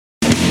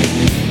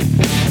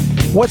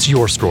What's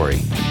your story?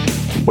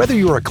 Whether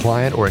you're a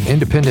client or an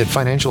independent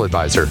financial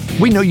advisor,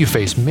 we know you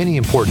face many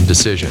important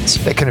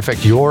decisions that can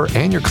affect your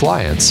and your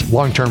clients'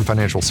 long-term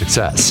financial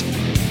success.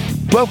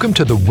 Welcome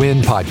to the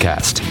WIN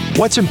Podcast,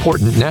 What's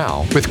Important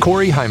Now with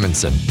Corey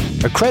Hymanson,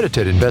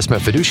 accredited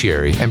investment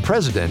fiduciary and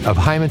president of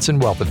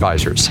Hymanson Wealth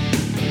Advisors.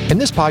 In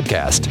this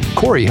podcast,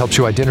 Corey helps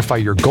you identify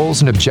your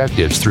goals and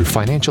objectives through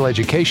financial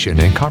education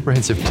and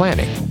comprehensive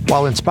planning,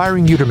 while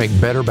inspiring you to make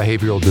better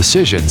behavioral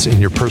decisions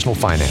in your personal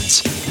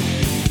finance.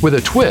 With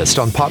a twist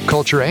on pop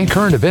culture and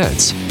current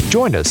events,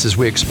 join us as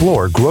we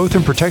explore growth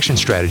and protection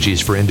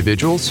strategies for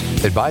individuals,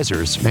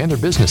 advisors, and their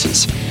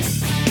businesses.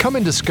 Come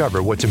and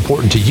discover what's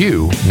important to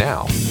you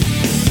now.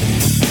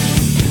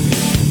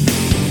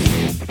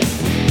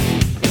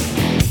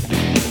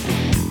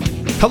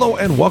 Hello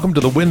and welcome to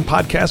the WIN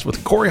Podcast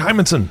with Corey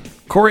Hymanson.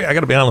 Corey, I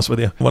got to be honest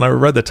with you. When I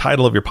read the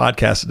title of your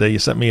podcast today, you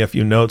sent me a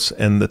few notes,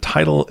 and the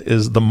title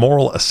is The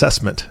Moral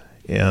Assessment,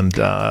 and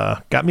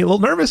got me a little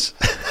nervous.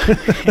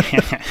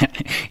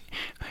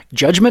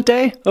 Judgment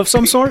Day of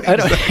some sort? I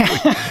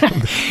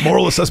don't.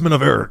 Moral Assessment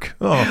of Eric.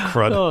 Oh,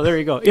 crud. Oh, there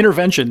you go.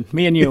 Intervention.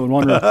 Me and you in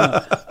one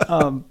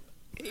room.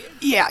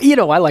 Yeah,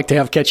 I like to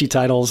have catchy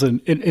titles,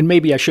 and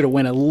maybe I should have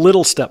went a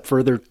little step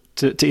further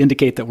to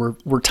indicate that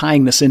we're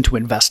tying this into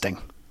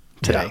investing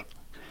today.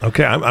 Yeah.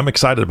 Okay, I'm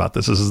excited about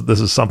this. This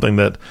is something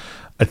that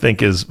I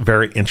think is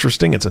very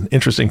interesting. It's an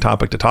interesting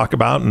topic to talk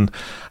about, and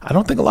I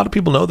don't think a lot of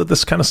people know that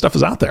this kind of stuff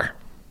is out there.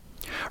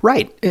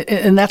 Right,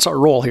 and that's our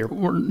role here.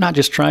 We're not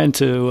just trying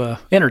to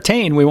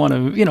entertain. We want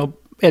to,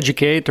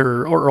 educate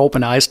or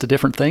open eyes to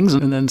different things,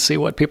 and then see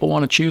what people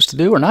want to choose to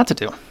do or not to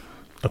do.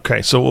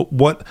 Okay, so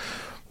what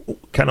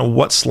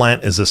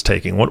slant is this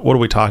taking? What are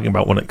we talking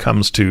about when it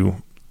comes to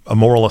a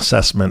moral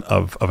assessment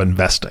of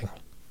investing?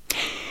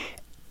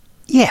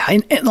 Yeah,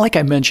 and like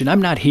I mentioned,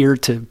 I'm not here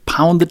to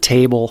pound the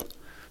table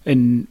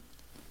and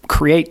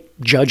create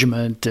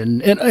judgment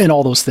and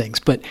all those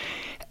things, but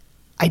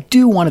I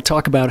do want to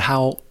talk about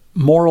how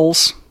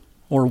morals,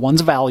 or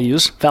one's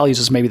values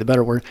is maybe the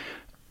better word,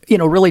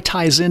 really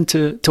ties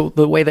into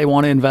the way they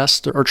want to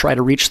invest or try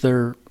to reach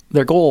their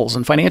goals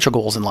and financial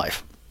goals in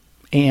life.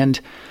 And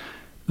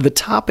the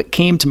topic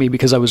came to me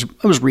because I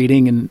was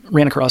reading and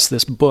ran across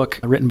this book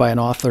written by an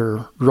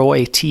author,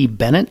 Roy T.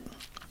 Bennett,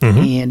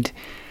 and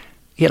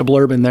he had a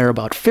blurb in there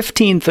about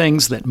 15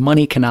 things that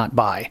money cannot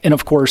buy. And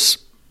of course,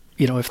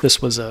 if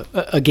this was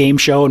a game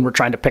show and we're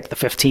trying to pick the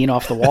 15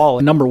 off the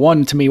wall, number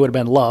one to me would have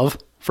been Love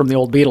from the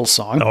old Beatles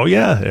song. Oh,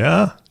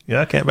 yeah.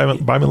 Can't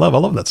buy me love. I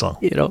love that song.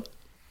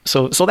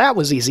 So that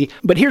was easy.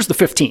 But here's the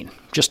 15,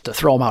 just to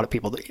throw them out at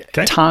people.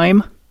 Okay.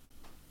 Time,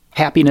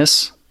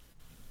 happiness,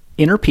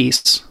 inner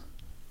peace,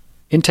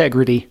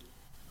 integrity,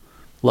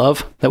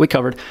 love that we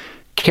covered,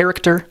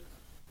 character,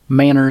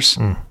 manners,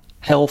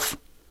 health,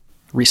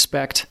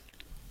 respect,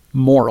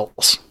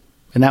 morals.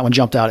 And that one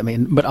jumped out at me.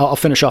 But I'll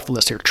finish off the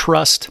list here.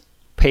 Trust,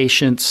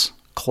 patience,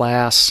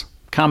 class,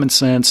 common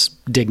sense,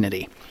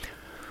 dignity.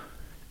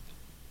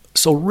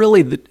 So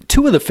really, the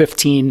two of the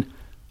 15,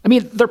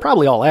 they're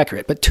probably all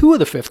accurate, but two of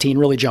the 15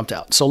 really jumped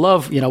out. So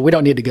love, we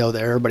don't need to go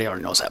there. Everybody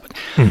already knows that.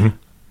 But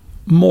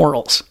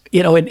morals,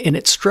 and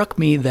it struck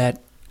me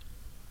that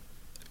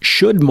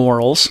could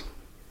morals,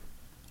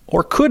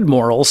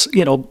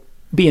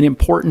 be an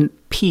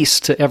important piece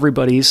to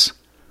everybody's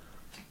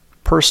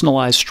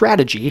personalized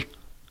strategy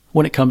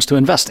when it comes to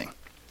investing?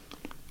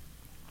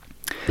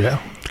 Yeah,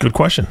 good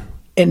question.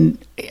 And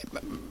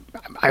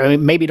I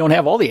maybe don't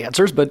have all the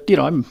answers, but,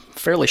 I'm a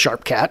fairly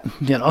sharp cat,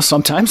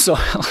 sometimes, so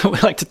I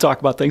like to talk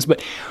about things.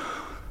 But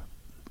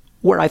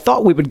where I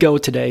thought we would go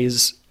today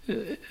is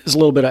a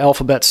little bit of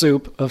alphabet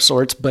soup of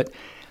sorts, but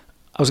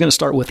I was going to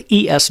start with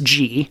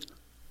ESG,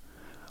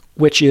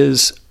 which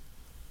is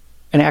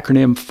an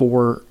acronym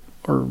for,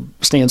 or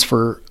stands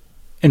for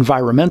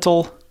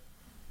environmental,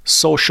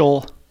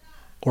 social,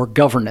 or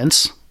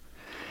governance,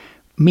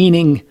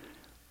 meaning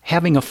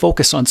having a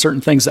focus on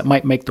certain things that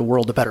might make the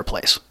world a better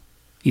place,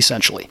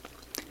 essentially.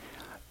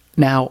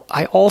 Now,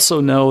 I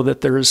also know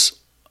that there's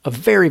a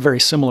very, very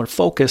similar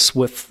focus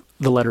with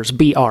the letters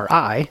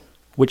BRI,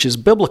 which is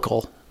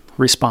biblical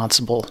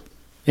responsible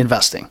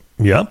investing.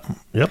 Yep.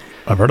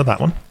 I've heard of that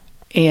one.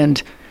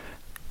 And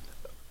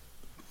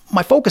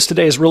my focus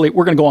today is really,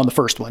 we're going to go on the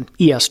first one,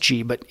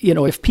 ESG, but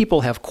if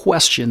people have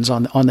questions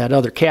on that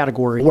other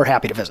category, we're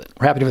happy to visit.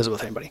 We're happy to visit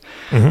with anybody.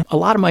 A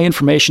lot of my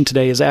information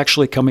today is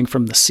actually coming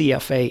from the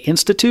CFA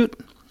Institute,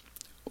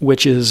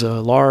 which is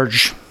a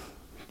large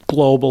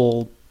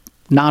global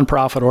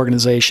nonprofit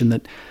organization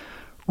that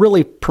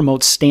really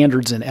promotes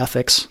standards in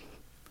ethics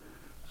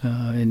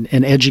and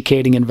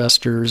educating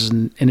investors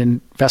and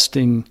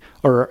investing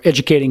or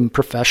educating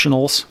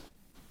professionals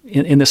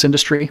in this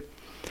industry.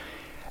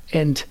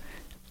 And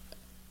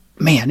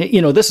man,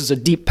 this is a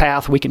deep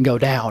path we can go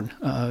down.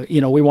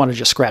 We want to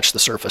just scratch the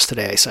surface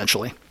today,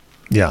 essentially.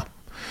 Yeah.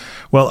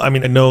 Well, I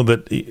know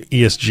that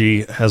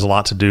ESG has a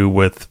lot to do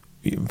with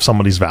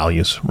somebody's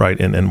values, right?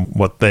 And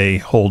what they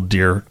hold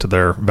dear to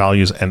their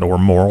values and or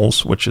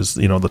morals, which is,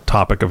 the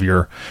topic of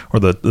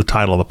the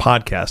title of the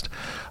podcast.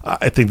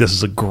 I think this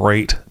is a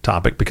great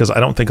topic because I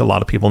don't think a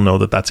lot of people know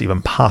that that's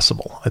even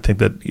possible. I think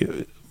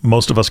that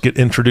most of us get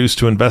introduced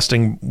to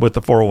investing with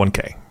the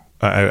 401k.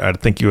 I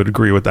think you would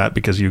agree with that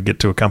because you get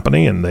to a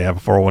company and they have a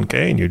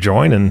 401k and you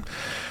join and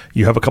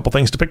you have a couple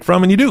things to pick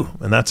from and you do,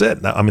 and that's it.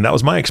 I mean, that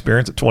was my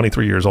experience at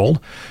 23 years old.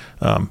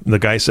 The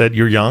guy said,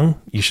 "You're young,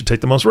 you should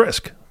take the most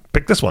risk.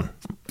 Pick this one."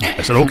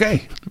 I said,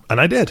 "Okay."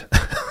 And I did.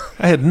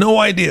 I had no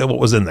idea what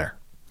was in there.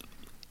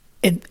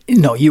 And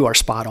no, you are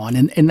spot on.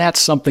 And that's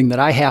something that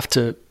I have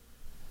to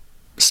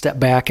step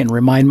back and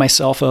remind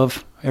myself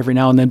of every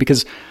now and then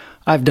because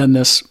I've done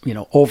this,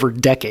 over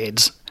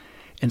decades.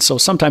 And so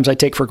sometimes I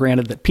take for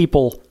granted that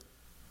people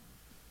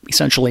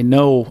essentially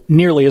know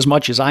nearly as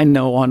much as I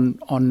know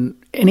on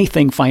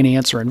anything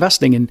finance or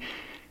investing.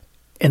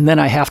 And then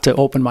I have to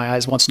open my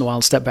eyes once in a while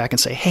and step back and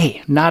say,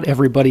 hey, not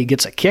everybody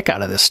gets a kick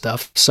out of this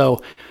stuff.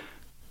 So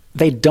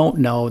they don't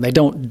know, they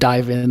don't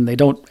dive in, they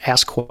don't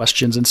ask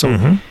questions. And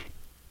so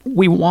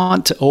we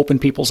want to open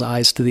people's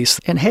eyes to these.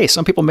 And hey,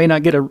 some people may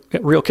not get a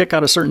real kick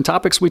out of certain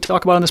topics we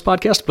talk about on this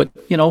podcast, but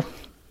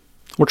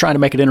we're trying to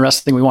make it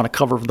interesting. We want to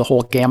cover the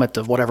whole gamut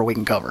of whatever we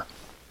can cover.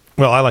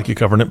 Well, I like you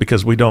covering it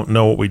because we don't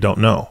know what we don't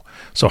know.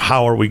 So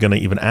how are we going to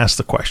even ask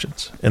the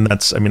questions? And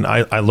that's,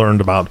 I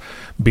learned about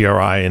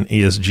BRI and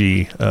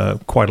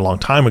ESG quite a long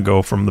time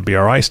ago from the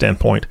BRI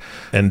standpoint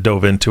and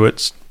dove into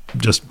it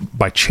just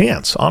by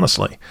chance,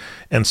 honestly.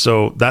 And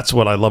so that's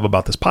what I love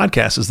about this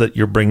podcast is that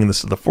you're bringing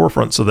this to the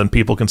forefront so then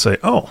people can say,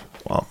 oh,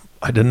 well,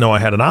 I didn't know I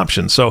had an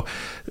option. So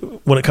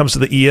when it comes to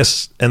the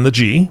ES and the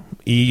G,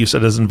 E you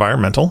said is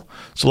environmental.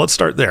 So let's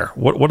start there.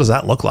 What does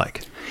that look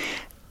like?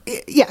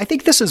 Yeah, I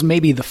think this is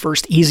maybe the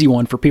first easy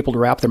one for people to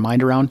wrap their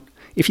mind around.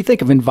 If you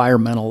think of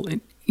environmental,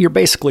 you're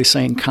basically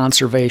saying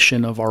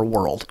conservation of our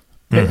world.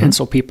 And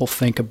so people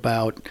think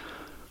about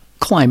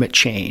climate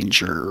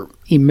change or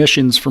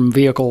emissions from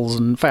vehicles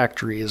and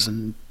factories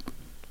and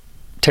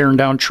tearing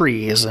down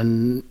trees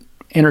and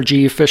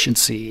energy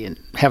efficiency and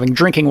having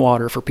drinking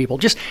water for people,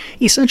 just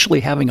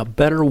essentially having a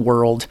better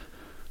world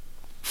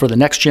for the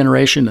next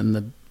generation and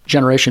the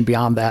generation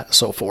beyond that and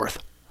so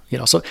forth.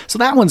 So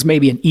that one's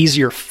maybe an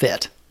easier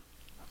fit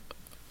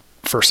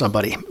for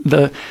somebody.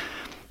 The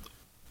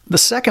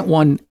second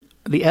one,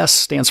 the S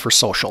stands for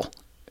social.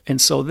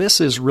 And so this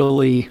is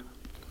really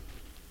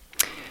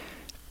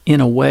in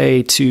a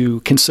way to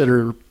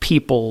consider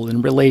people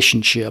and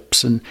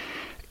relationships. And,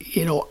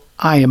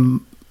 I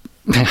am,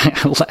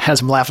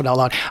 as I'm laughing out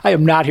loud, I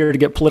am not here to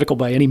get political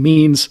by any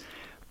means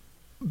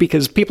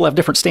because people have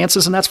different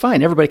stances and that's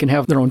fine. Everybody can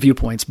have their own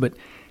viewpoints, but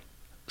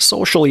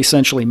social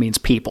essentially means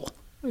people,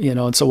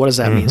 and so what does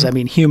that mean? Does that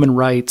mean human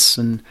rights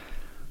and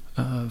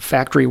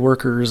factory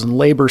workers and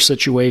labor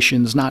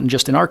situations, not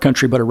just in our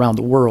country, but around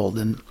the world?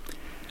 And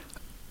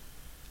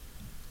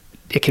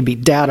it can be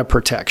data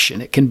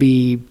protection. It can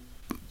be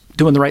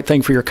doing the right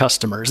thing for your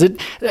customers.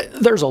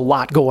 There's a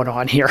lot going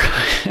on here.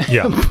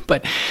 Yeah.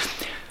 But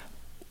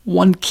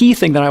one key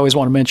thing that I always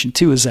want to mention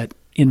too is that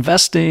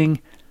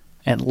investing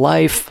and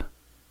life,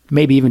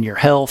 maybe even your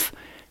health,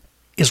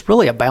 is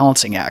really a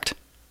balancing act.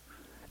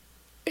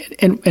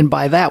 And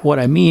by that, what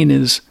I mean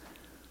is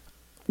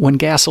when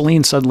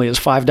gasoline suddenly is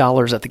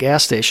 $5 at the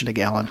gas station a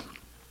gallon,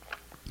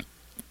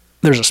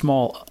 there's a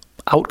small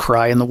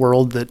outcry in the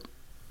world that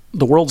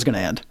the world's going to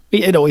end.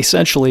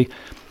 Essentially.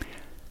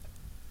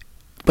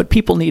 But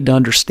people need to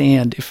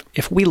understand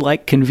if we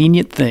like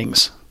convenient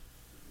things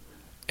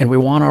and we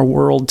want our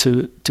world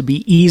to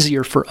be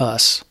easier for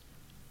us,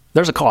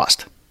 there's a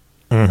cost.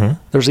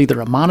 There's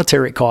either a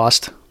monetary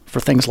cost for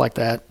things like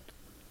that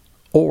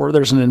or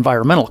there's an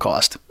environmental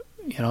cost,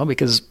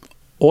 because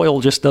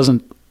oil just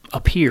doesn't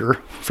appear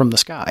from the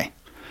sky.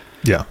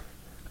 Yeah.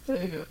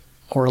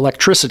 Or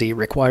electricity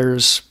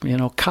requires,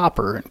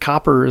 copper, and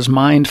copper is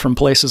mined from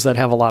places that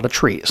have a lot of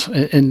trees.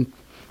 And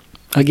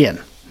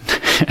again,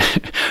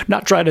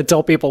 not trying to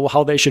tell people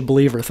how they should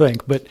believe or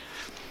think, but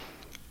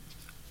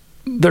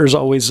there's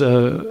always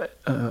a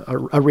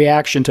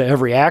reaction to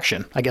every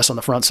action, I guess, on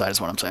the front side is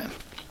what I'm saying.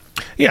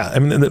 Yeah,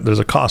 there's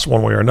a cost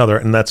one way or another,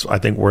 and that's, I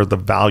think, where the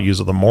values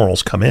of the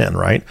morals come in,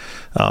 right?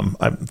 I'm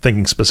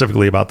thinking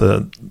specifically about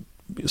the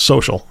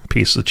social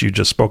piece that you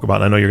just spoke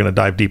about. I know you're going to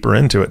dive deeper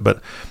into it,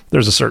 but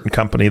there's a certain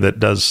company that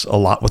does a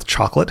lot with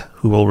chocolate,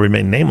 who will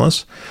remain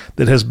nameless,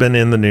 that has been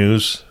in the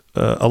news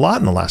a lot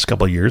in the last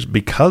couple of years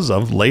because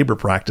of labor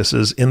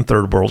practices in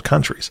third world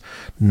countries,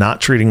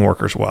 not treating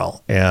workers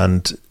well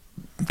and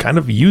kind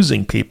of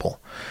using people.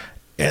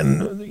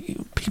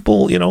 And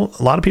people,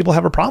 a lot of people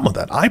have a problem with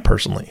that. I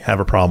personally have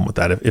a problem with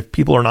that. If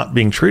people are not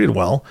being treated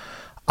well,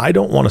 I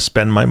don't want to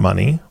spend my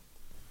money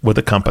with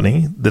a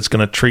company that's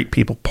going to treat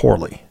people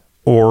poorly,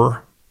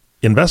 or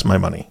invest my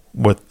money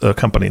with a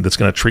company that's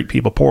going to treat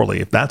people poorly.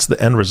 If that's the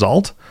end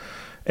result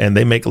and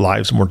they make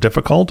lives more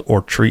difficult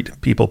or treat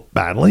people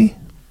badly,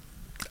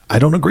 I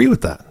don't agree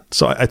with that.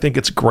 So I think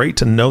it's great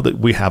to know that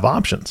we have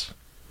options.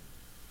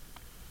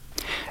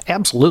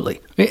 Absolutely.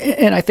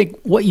 And I think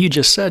what you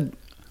just said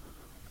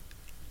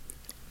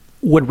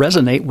would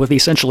resonate with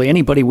essentially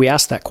anybody we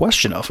ask that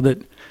question of,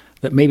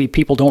 that maybe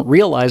people don't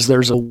realize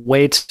there's a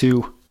way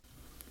to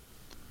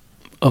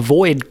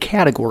avoid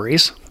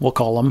categories, we'll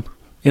call them,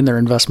 in their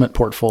investment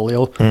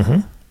portfolio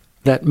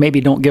that maybe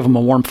don't give them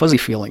a warm, fuzzy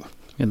feeling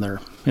in their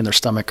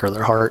stomach or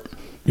their heart.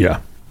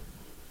 Yeah.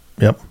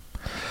 Yep.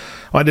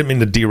 Well, I didn't mean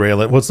to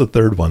derail it. What's the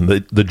third one?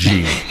 The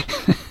G.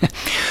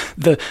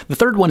 The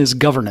third one is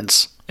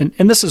governance.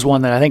 And this is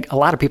one that I think a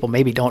lot of people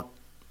maybe don't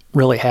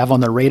really have on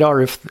their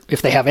radar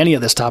if they have any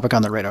of this topic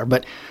on their radar.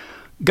 But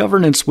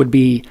governance would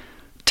be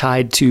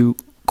tied to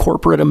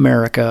corporate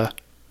America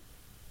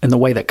and the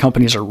way that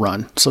companies are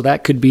run. So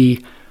that could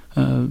be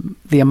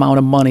the amount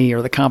of money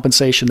or the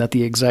compensation that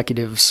the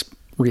executives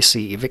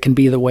receive. It can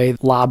be the way they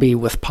lobby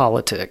with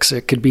politics.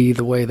 It could be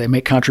the way they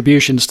make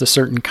contributions to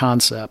certain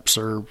concepts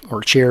or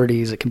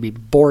charities. It can be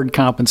board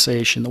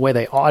compensation, the way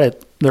they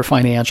audit their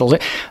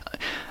financials.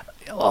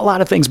 A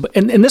lot of things. But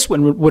and this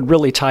one would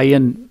really tie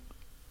in.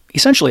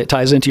 Essentially, it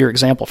ties into your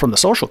example from the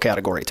social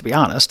category, to be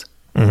honest.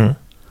 Mm-hmm.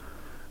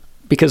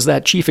 Because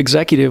that chief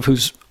executive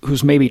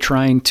who's maybe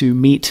trying to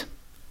meet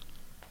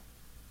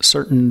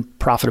certain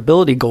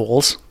profitability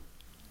goals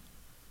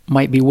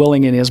might be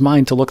willing in his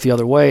mind to look the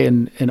other way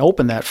and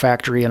open that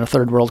factory in a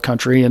third world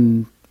country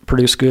and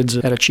produce goods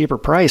at a cheaper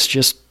price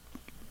just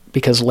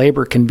because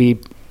labor can be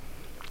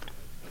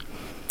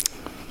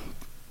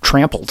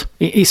trampled.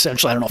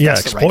 Essentially, I don't know if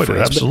that's the right phrase.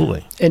 Exploited,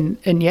 absolutely.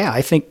 And yeah,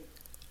 I think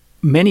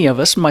many of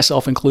us,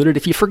 myself included,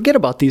 if you forget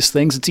about these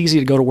things, it's easy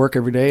to go to work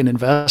every day and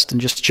invest and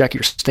just check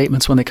your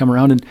statements when they come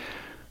around,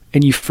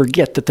 and you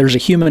forget that there's a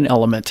human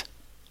element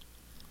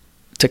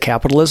to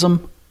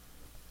capitalism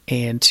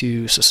and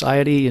to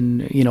society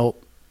and,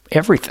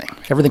 everything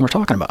we're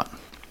talking about.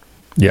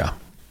 Yeah.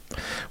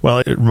 Well,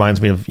 it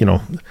reminds me of,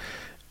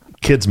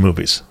 kids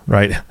movies,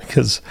 right?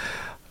 Because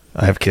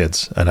I have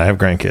kids and I have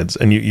grandkids,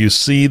 and you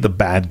see the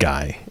bad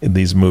guy in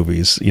these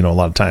movies. A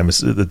lot of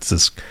times it's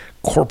this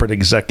corporate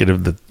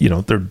executive that,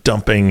 they're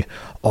dumping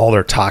all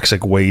their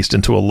toxic waste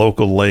into a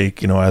local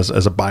lake, as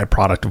a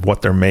byproduct of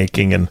what they're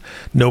making, and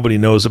nobody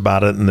knows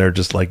about it. And they're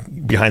just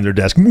like behind their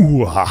desk,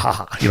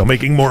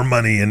 making more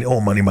money and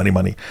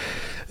money.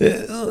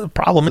 The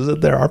problem is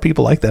that there are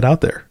people like that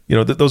out there.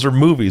 Those are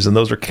movies and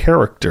those are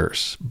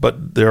characters,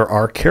 but there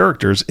are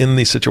characters in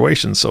these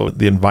situations. So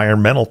the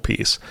environmental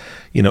piece,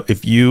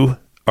 if you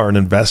are an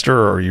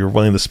investor or you're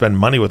willing to spend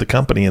money with a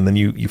company and then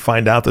you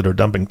find out that they're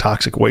dumping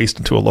toxic waste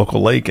into a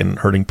local lake and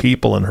hurting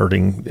people and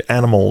hurting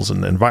animals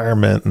and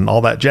environment and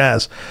all that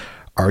jazz,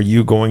 are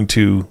you going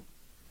to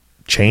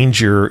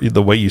change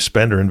the way you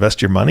spend or invest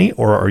your money,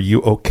 or are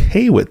you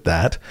okay with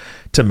that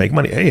to make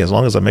money? Hey, as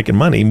long as I'm making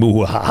money,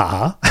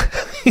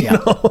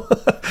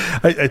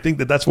 I think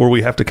that's where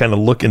we have to kind of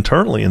look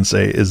internally and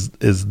say, is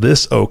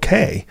this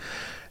okay?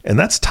 And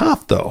that's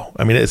tough, though.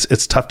 I mean,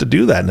 it's tough to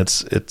do that, and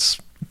it's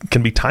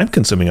can be time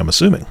consuming, I'm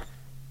assuming.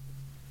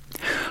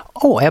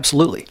 Oh,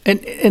 absolutely.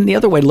 And the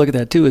other way to look at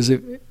that too is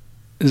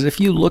if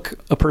you look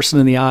a person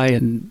in the eye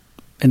and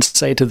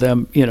say to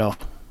them,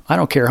 I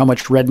don't care how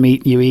much red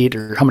meat you eat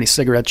or how many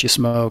cigarettes you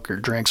smoke or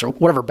drinks or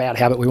whatever bad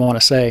habit we want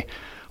to say,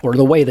 or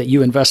the way that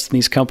you invest in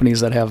these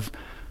companies that have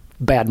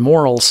bad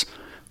morals,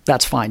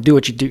 that's fine. Do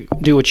what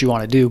you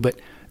want to do. But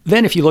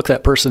then if you look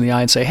that person in the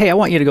eye and say, hey, I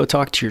want you to go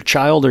talk to your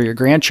child or your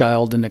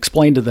grandchild and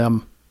explain to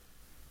them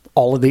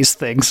all of these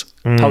things,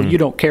 how you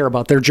don't care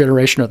about their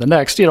generation or the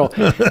next,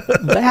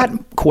 that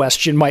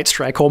question might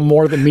strike home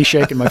more than me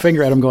shaking my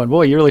finger at them going,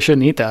 boy, you really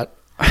shouldn't eat that.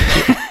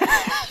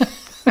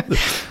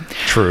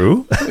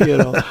 True.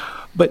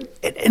 But,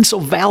 and so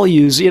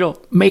values,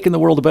 making the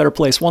world a better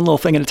place, one little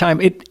thing at a time.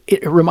 It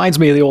reminds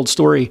me of the old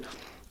story,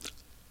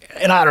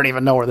 and I don't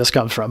even know where this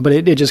comes from, but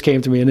it just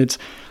came to me, and it's,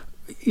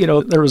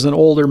 there was an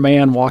older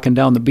man walking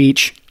down the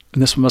beach,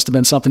 and this must have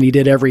been something he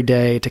did every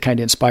day to kind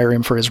of inspire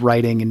him for his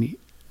writing. And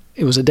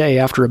it was a day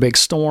after a big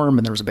storm,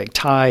 and there was a big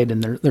tide,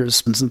 and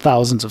there's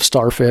thousands of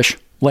starfish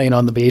laying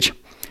on the beach.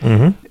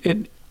 Mm-hmm.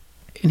 And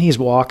he's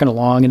walking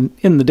along, and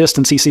in the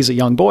distance, he sees a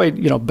young boy,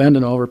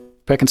 bending over,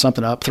 picking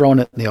something up, throwing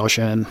it in the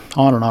ocean,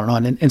 on and on and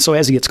on. And so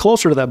as he gets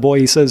closer to that boy,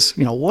 he says,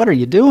 what are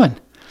you doing?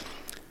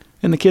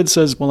 And the kid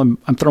says, well, I'm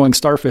throwing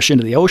starfish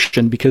into the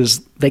ocean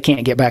because they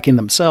can't get back in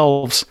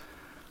themselves.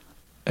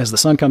 As the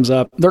sun comes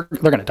up, they're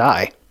going to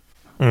die.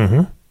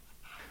 Mm-hmm.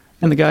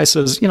 And the guy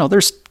says,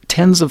 there's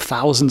tens of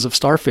thousands of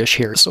starfish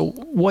here. So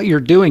what you're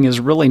doing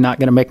is really not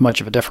going to make much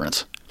of a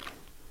difference.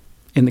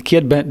 And the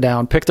kid bent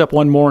down, picked up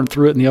one more and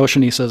threw it in the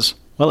ocean. He says,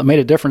 well, it made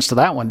a difference to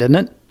that one, didn't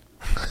it?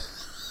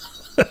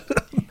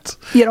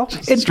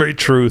 Straight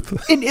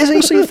truth. So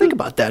you think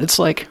about that. It's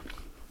like,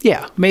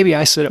 yeah, maybe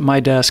I sit at my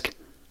desk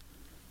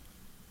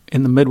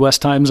in the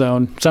Midwest time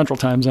zone, Central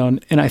time zone,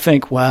 and I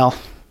think, well,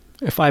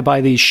 if I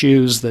buy these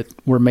shoes that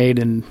were made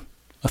in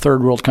a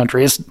third world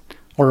country,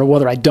 or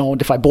whether I don't,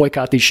 if I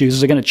boycott these shoes,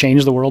 is it going to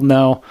change the world?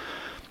 No.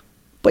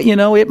 But,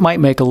 it might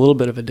make a little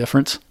bit of a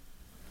difference.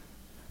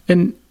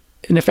 And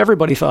if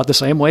everybody thought the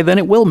same way, then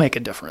it will make a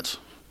difference.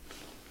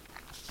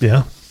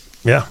 Yeah.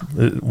 Yeah.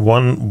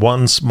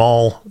 One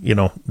small,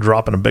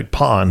 drop in a big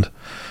pond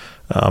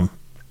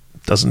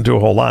doesn't do a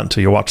whole lot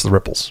until you watch the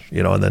ripples,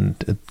 and then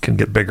it can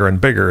get bigger and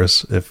bigger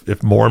as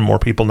if more and more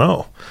people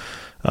know.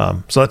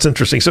 So that's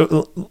interesting.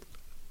 So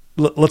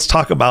let's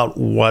talk about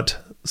what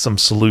some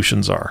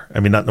solutions are. I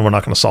mean, we're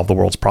not going to solve the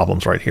world's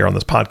problems right here on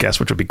this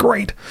podcast, which would be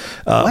great.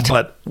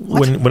 But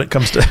when it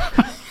comes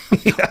to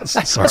yes,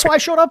 that's why I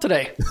showed up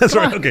today. That's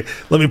right. Okay,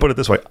 let me put it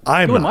this way: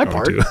 I'm doing not my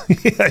going part.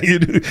 to. Yeah, you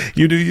do.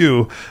 You do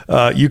you.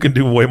 You can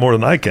do way more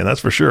than I can. That's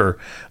for sure.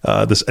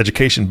 This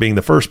education being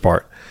the first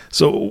part.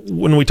 So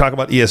when we talk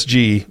about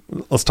ESG,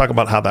 let's talk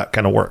about how that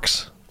kind of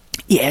works.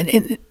 Yeah,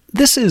 and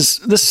this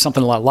is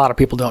something a lot of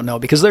people don't know,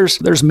 because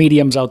there's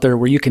mediums out there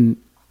where you can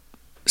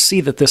see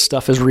that this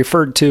stuff is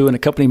referred to, and a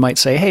company might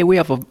say, hey, we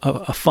have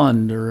a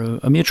fund or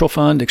a mutual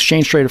fund,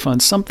 exchange traded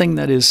fund, something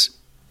that is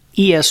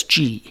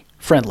ESG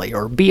friendly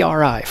or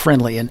BRI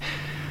friendly. And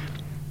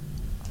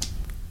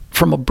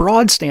from a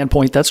broad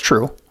standpoint, that's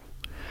true.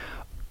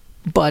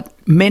 But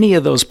many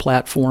of those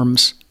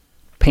platforms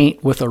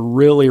paint with a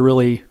really,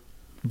 really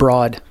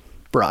broad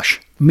brush,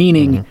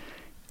 meaning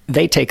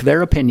they take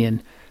their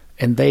opinion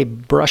and they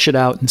brush it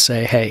out and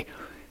say, hey,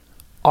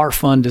 our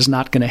fund is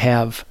not going to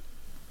have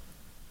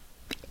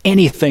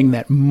anything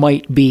that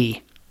might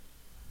be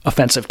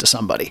offensive to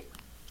somebody.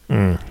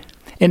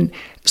 And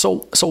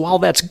so while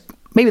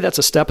maybe that's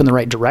a step in the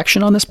right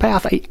direction on this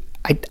path,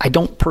 I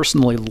don't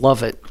personally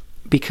love it,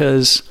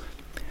 because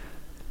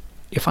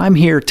if I'm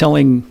here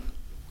telling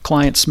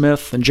client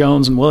Smith and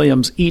Jones and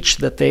Williams each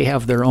that they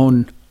have their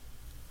own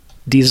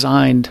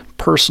designed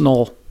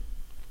personal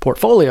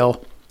portfolio,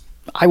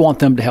 I want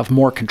them to have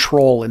more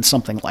control in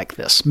something like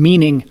this,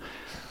 meaning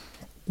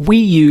we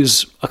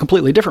use a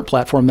completely different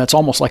platform that's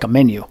almost like a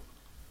menu.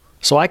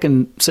 So I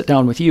can sit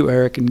down with you,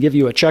 Eric, and give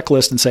you a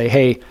checklist and say,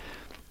 hey,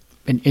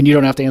 and you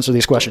don't have to answer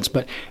these questions,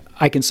 but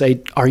I can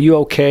say, are you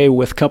okay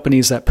with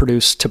companies that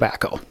produce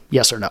tobacco?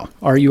 Yes or no?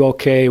 Are you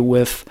okay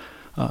with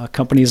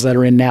companies that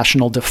are in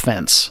national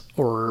defense?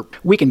 Or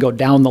we can go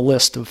down the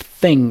list of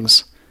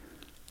things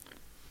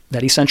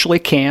that essentially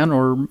can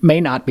or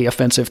may not be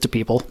offensive to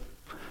people.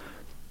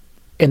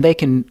 And they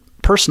can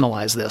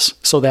personalize this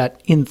so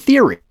that, in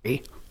theory,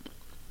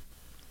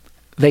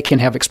 they can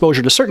have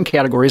exposure to certain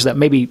categories that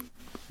maybe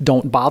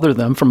don't bother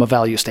them from a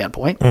value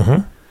standpoint.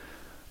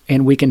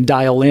 And we can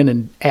dial in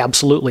and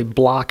absolutely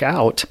block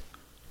out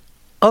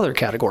other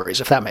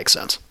categories, if that makes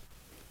sense.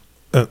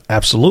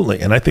 Absolutely.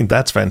 And I think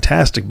that's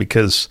fantastic,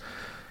 because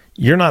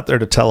you're not there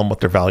to tell them what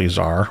their values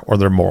are or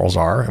their morals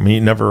are. I mean,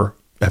 you never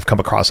have come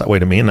across that way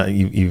to me, and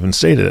you even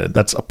stated it.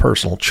 That's a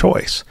personal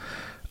choice.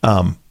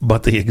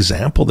 But the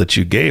example that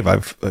you gave,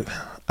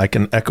 I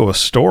can echo a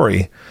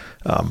story.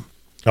 I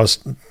was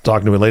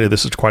talking to a lady,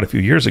 this is quite a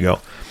few years ago.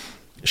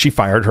 She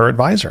fired her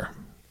advisor.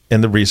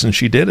 And the reason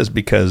she did is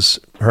because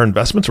her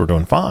investments were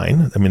doing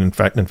fine. I mean, in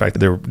fact,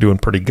 they were doing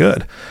pretty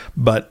good.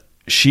 But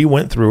she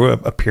went through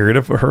a period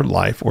of her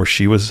life where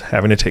she was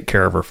having to take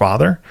care of her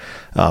father.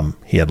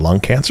 He had lung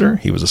cancer.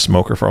 He was a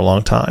smoker for a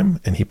long time,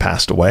 and he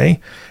passed away.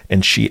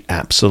 And she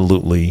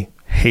absolutely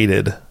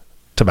hated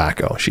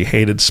tobacco. She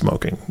hated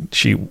smoking.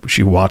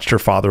 She watched her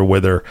father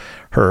wither.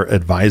 Her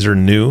advisor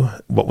knew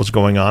what was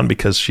going on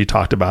because she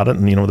talked about it,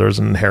 and there was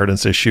an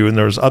inheritance issue and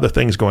there was other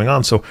things going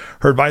on. So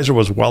her advisor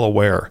was well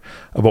aware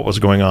of what was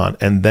going on.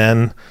 And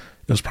then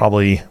it was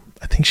probably,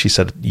 I think she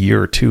said, a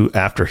year or two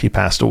after he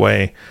passed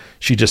away,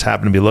 she just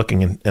happened to be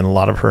looking, and a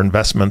lot of her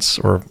investments,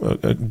 or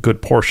a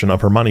good portion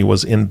of her money,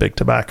 was in big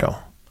tobacco.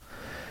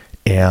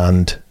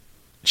 And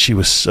she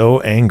was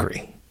so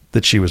angry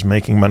that she was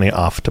making money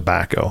off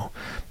tobacco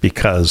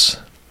because,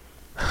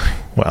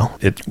 well,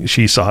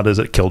 she saw it as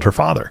it killed her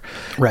father.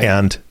 Right.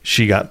 And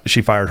she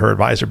fired her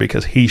advisor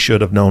because he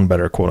should have known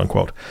better, quote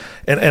unquote.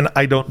 And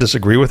I don't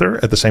disagree with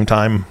her. At the same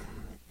time,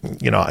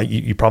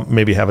 you probably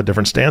maybe have a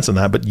different stance in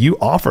that, but you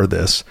offer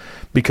this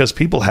because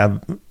people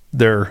have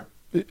their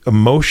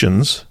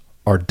emotions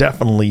are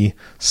definitely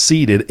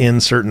seated in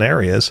certain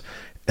areas,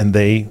 and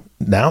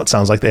now it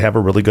sounds like they have a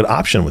really good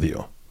option with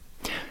you.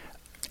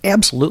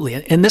 Absolutely.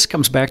 And this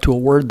comes back to a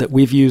word that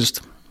we've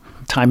used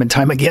time and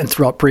time again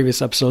throughout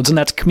previous episodes, and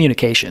that's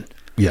communication.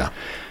 Yeah.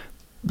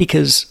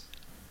 Because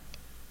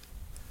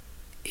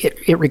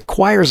it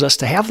requires us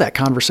to have that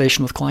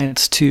conversation with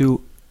clients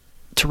to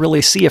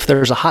really see if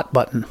there's a hot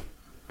button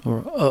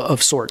or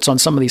of sorts on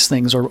some of these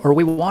things, or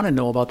we want to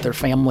know about their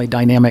family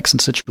dynamics and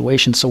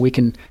situations so we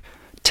can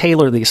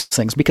tailor these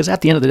things. Because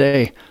at the end of the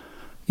day,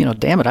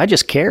 damn it, I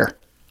just care.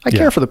 I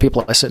care for the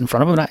people I sit in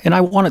front of, and I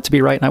want it to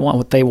be right, and I want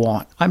what they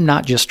want. I'm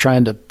not just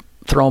trying to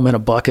throw them in a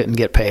bucket and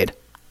get paid.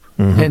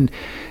 And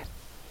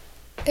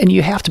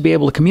you have to be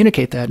able to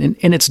communicate that.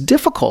 And it's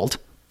difficult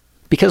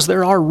because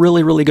there are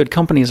really, really good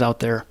companies out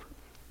there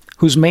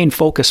whose main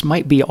focus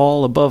might be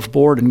all above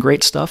board and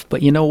great stuff.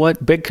 But you know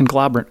what? Big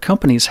conglomerate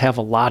companies have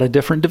a lot of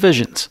different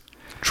divisions.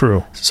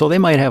 True. So they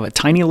might have a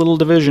tiny little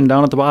division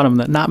down at the bottom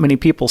that not many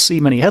people see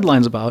many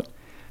headlines about.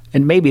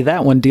 And maybe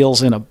that one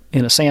deals in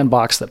a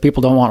sandbox that people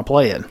don't want to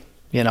play in,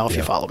 if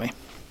you follow me.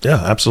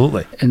 Yeah,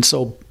 absolutely. And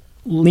so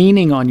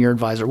leaning on your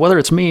advisor, whether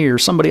it's me or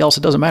somebody else,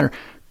 it doesn't matter.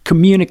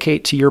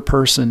 Communicate to your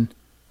person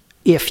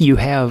if you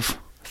have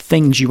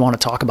things you want to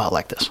talk about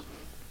like this.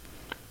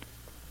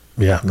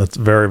 Yeah, that's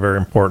very, very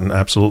important.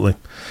 Absolutely.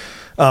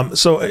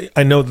 So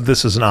I know that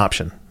this is an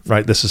option,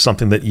 right? This is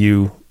something that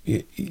you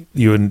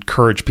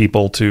encourage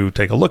people to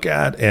take a look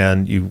at,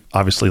 and you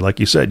obviously, like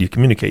you said, you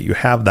communicate. You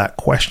have that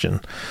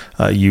question.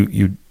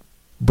 You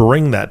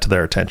bring that to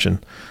their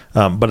attention,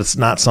 but it's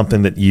not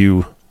something that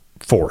you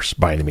force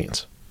by any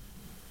means.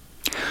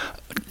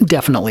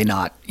 Definitely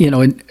not.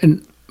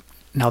 And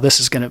now this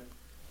is going to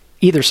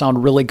either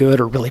sound really good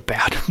or really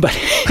bad, but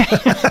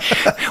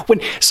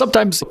when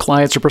sometimes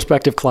clients or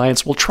prospective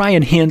clients will try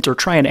and hint or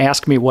try and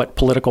ask me what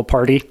political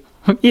party,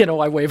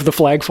 I wave the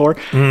flag for,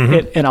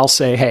 and I'll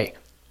say, hey,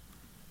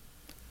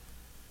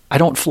 I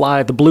don't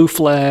fly the blue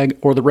flag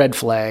or the red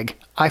flag.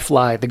 I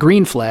fly the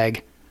green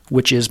flag,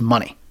 which is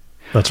money.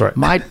 That's right.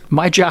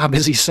 My job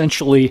is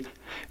essentially,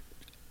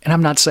 and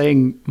I'm not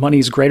saying money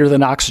is greater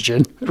than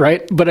oxygen,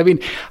 right? But I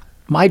mean,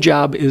 my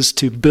job is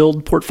to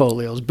build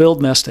portfolios,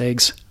 build nest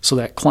eggs so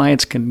that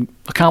clients can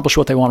accomplish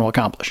what they want to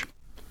accomplish.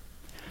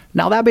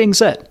 Now, that being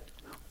said,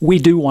 we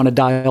do want to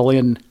dial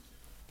in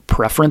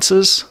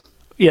preferences,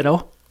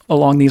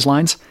 along these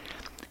lines.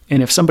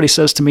 And if somebody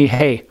says to me,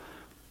 hey,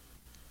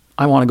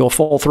 I want to go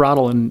full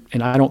throttle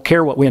and I don't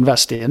care what we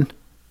invest in,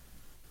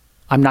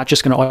 I'm not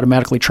just going to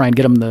automatically try and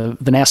get them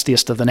the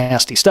nastiest of the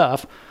nasty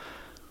stuff.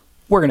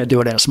 We're going to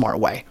do it in a smart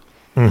way.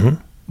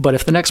 Mm-hmm. But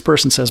if the next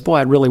person says, boy,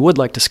 I really would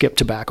like to skip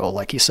tobacco,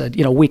 like you said,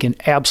 we can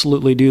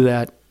absolutely do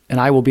that. And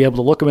I will be able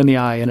to look them in the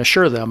eye and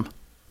assure them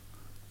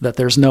that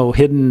there's no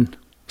hidden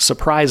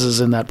surprises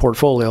in that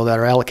portfolio that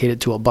are allocated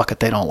to a bucket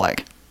they don't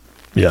like.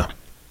 Yeah.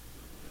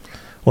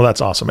 Well,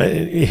 that's awesome.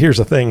 Here's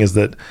the thing is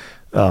that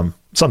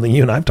something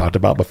you and I've talked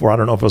about before, I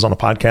don't know if it was on a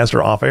podcast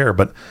or off air,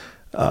 but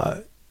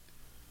it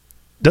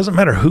doesn't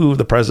matter who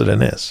the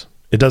president is.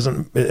 It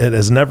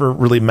has never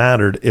really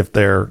mattered if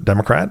they're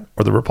Democrat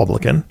or the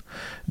Republican.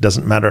 It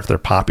doesn't matter if they're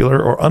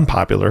popular or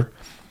unpopular.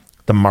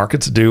 The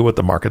markets do what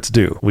the markets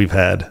do. We've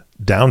had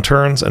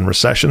downturns and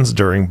recessions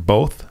during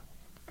both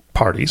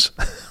parties.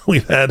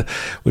 We've had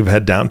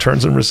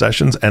downturns and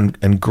recessions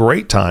and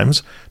great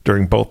times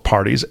during both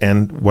parties,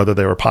 and whether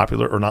they were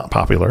popular or not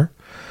popular.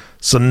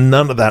 So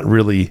none of that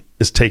really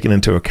is taken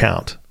into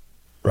account,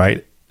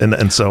 right?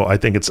 And so I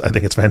think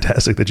it's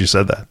fantastic that you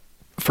said that.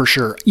 For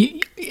sure.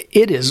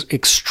 It is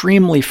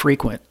extremely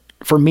frequent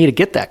for me to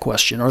get that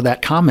question or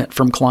that comment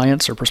from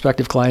clients or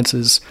prospective clients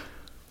is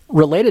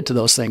related to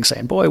those things,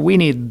 saying, boy, we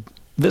need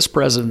this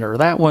president or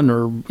that one,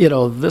 or,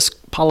 this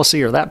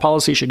policy or that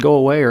policy should go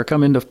away or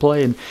come into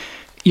play. And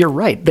you're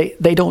right.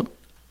 They don't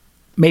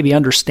maybe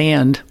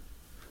understand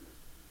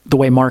the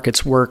way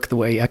markets work, the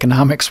way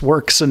economics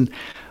works. And,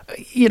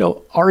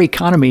 our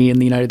economy in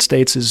the United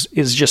States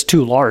is just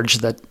too large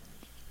that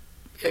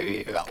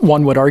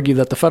one would argue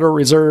that the Federal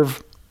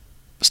Reserve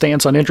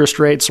stance on interest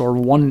rates or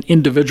one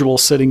individual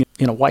sitting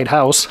in a White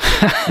House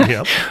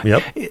yep.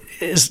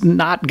 is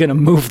not going to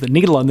move the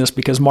needle on this,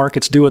 because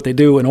markets do what they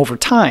do. And over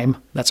time,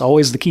 that's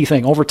always the key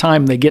thing. Over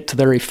time, they get to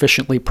their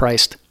efficiently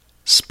priced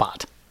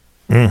spot.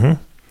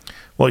 Mm-hmm.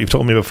 Well, you've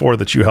told me before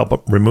that you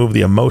help remove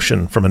the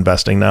emotion from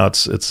investing. Now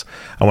it's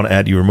I want to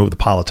add you remove the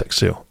politics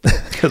too,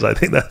 because I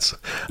think that's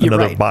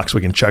another box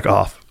we can check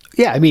off.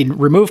 Yeah, I mean,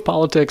 remove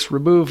politics,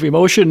 remove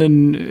emotion,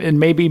 and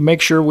maybe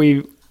make sure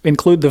we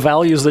include the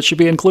values that should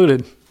be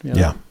included.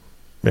 Yeah.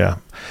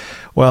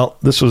 Well,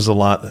 this was it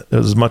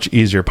was a much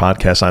easier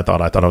podcast than I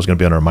thought. I thought I was going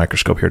to be under a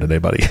microscope here today,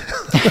 buddy.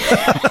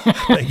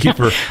 Thank you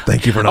for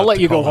not. I'll let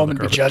you go home and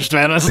be judged,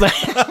 man.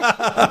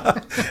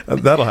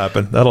 That'll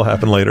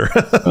happen later.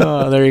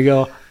 There you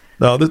go.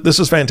 No, this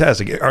is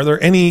fantastic. Are there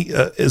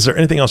is there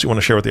anything else you want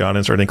to share with the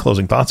audience, or any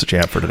closing thoughts that you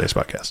have for today's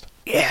podcast?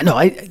 Yeah, no,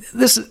 I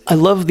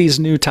love these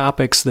new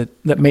topics that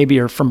maybe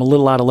are from a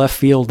little out of left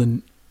field.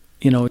 And,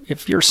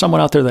 if you're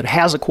someone out there that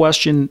has a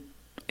question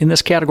in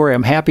this category,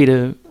 I'm happy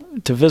to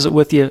visit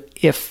with you.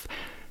 If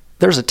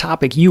there's a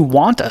topic you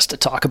want us to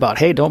talk about,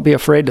 hey, don't be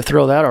afraid to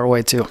throw that our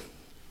way too.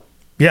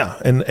 Yeah.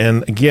 And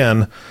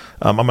again,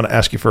 I'm going to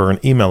ask you for an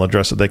email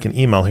address that they can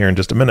email here in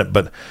just a minute.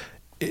 But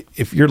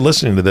if you're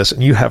listening to this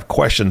and you have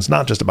questions,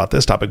 not just about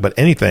this topic, but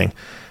anything,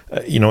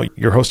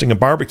 you're hosting a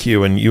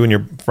barbecue and you and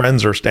your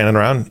friends are standing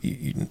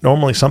around,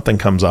 normally something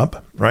comes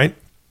up, right?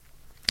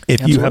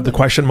 If Absolutely. You have the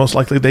question, most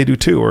likely they do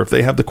too. Or if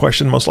they have the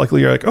question, most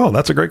likely you're like, oh,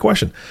 that's a great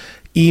question.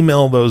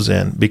 Email those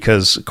in,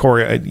 because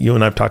Corey, you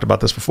and I've talked about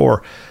this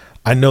before.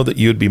 I know that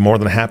you'd be more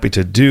than happy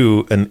to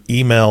do an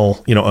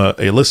email,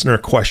 a listener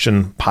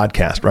question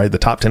podcast, right? The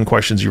top 10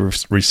 questions you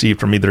received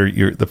from either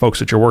the folks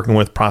that you're working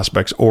with,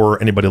 prospects, or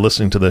anybody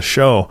listening to this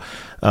show.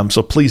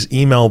 So please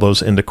email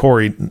those into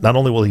Corey. Not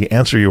only will he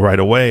answer you right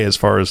away as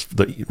far as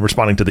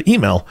responding to the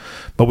email,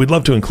 but we'd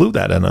love to include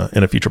that in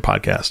a future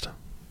podcast.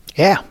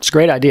 Yeah, it's a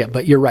great idea.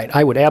 But you're right.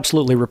 I would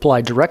absolutely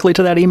reply directly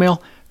to that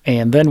email,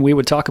 and then we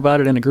would talk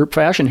about it in a group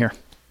fashion here.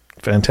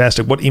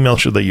 Fantastic. What email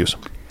should they use?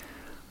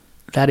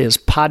 That is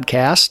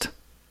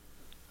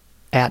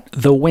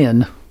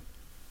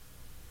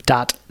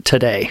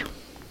podcast@thewin.today.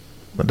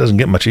 That doesn't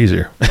get much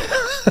easier.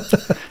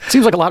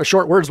 Seems like a lot of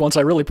short words once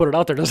I really put it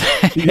out there, doesn't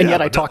it? And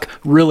yet I talk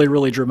really,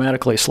 really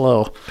dramatically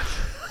slow.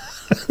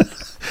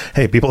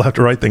 Hey, people have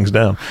to write things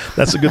down.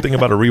 That's the good thing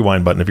about a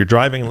rewind button. If you're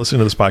driving and listening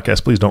to this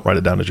podcast, please don't write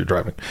it down as you're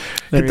driving.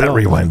 Hit that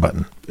rewind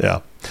button.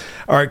 Yeah.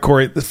 All right,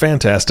 Corey,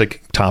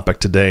 fantastic topic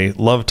today.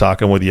 Love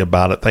talking with you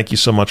about it. Thank you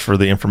so much for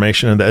the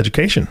information and the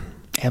education.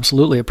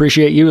 Absolutely.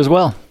 Appreciate you as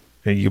well.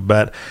 You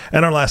bet.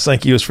 And our last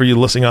thank you is for you,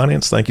 listening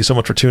audience. Thank you so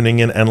much for tuning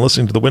in and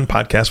listening to the Win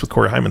Podcast with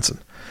Corey Hymanson.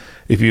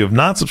 If you have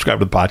not subscribed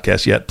to the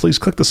podcast yet, please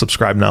click the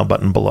subscribe now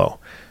button below.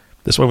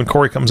 This way, when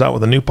Corey comes out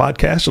with a new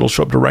podcast, it'll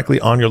show up directly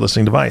on your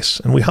listening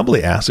device. And we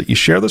humbly ask that you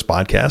share this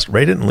podcast,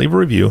 rate it, and leave a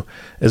review,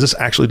 as this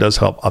actually does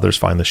help others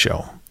find the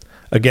show.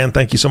 Again,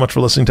 thank you so much for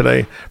listening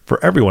today.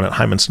 For everyone at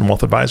Hymanson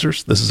Wealth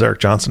Advisors, this is Eric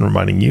Johnson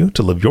reminding you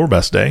to live your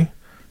best day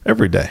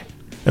every day.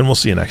 And we'll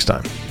see you next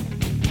time.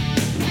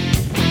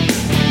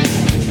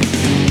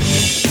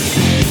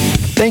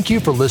 Thank you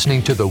for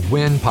listening to the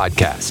Win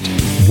Podcast.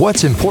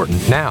 What's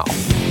important now?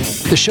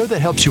 The show that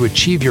helps you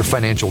achieve your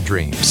financial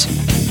dreams.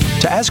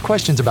 To ask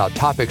questions about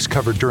topics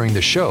covered during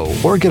the show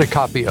or get a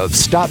copy of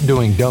Stop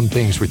Doing Dumb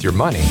Things with Your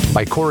Money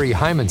by Corey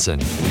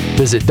Hymanson,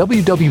 visit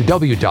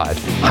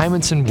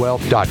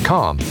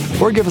www.hymansonwealth.com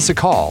or give us a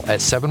call at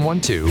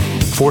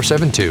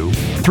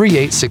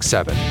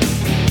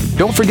 712-472-3867.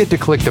 Don't forget to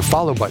click the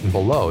follow button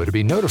below to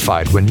be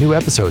notified when new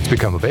episodes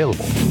become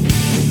available.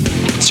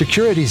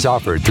 Securities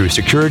offered through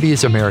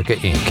Securities America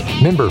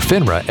Inc., member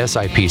FINRA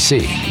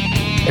SIPC.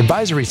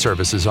 Advisory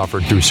services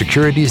offered through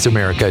Securities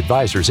America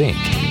Advisors Inc.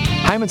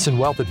 Hymanson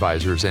Wealth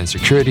Advisors and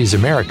Securities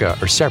America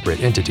are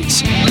separate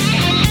entities.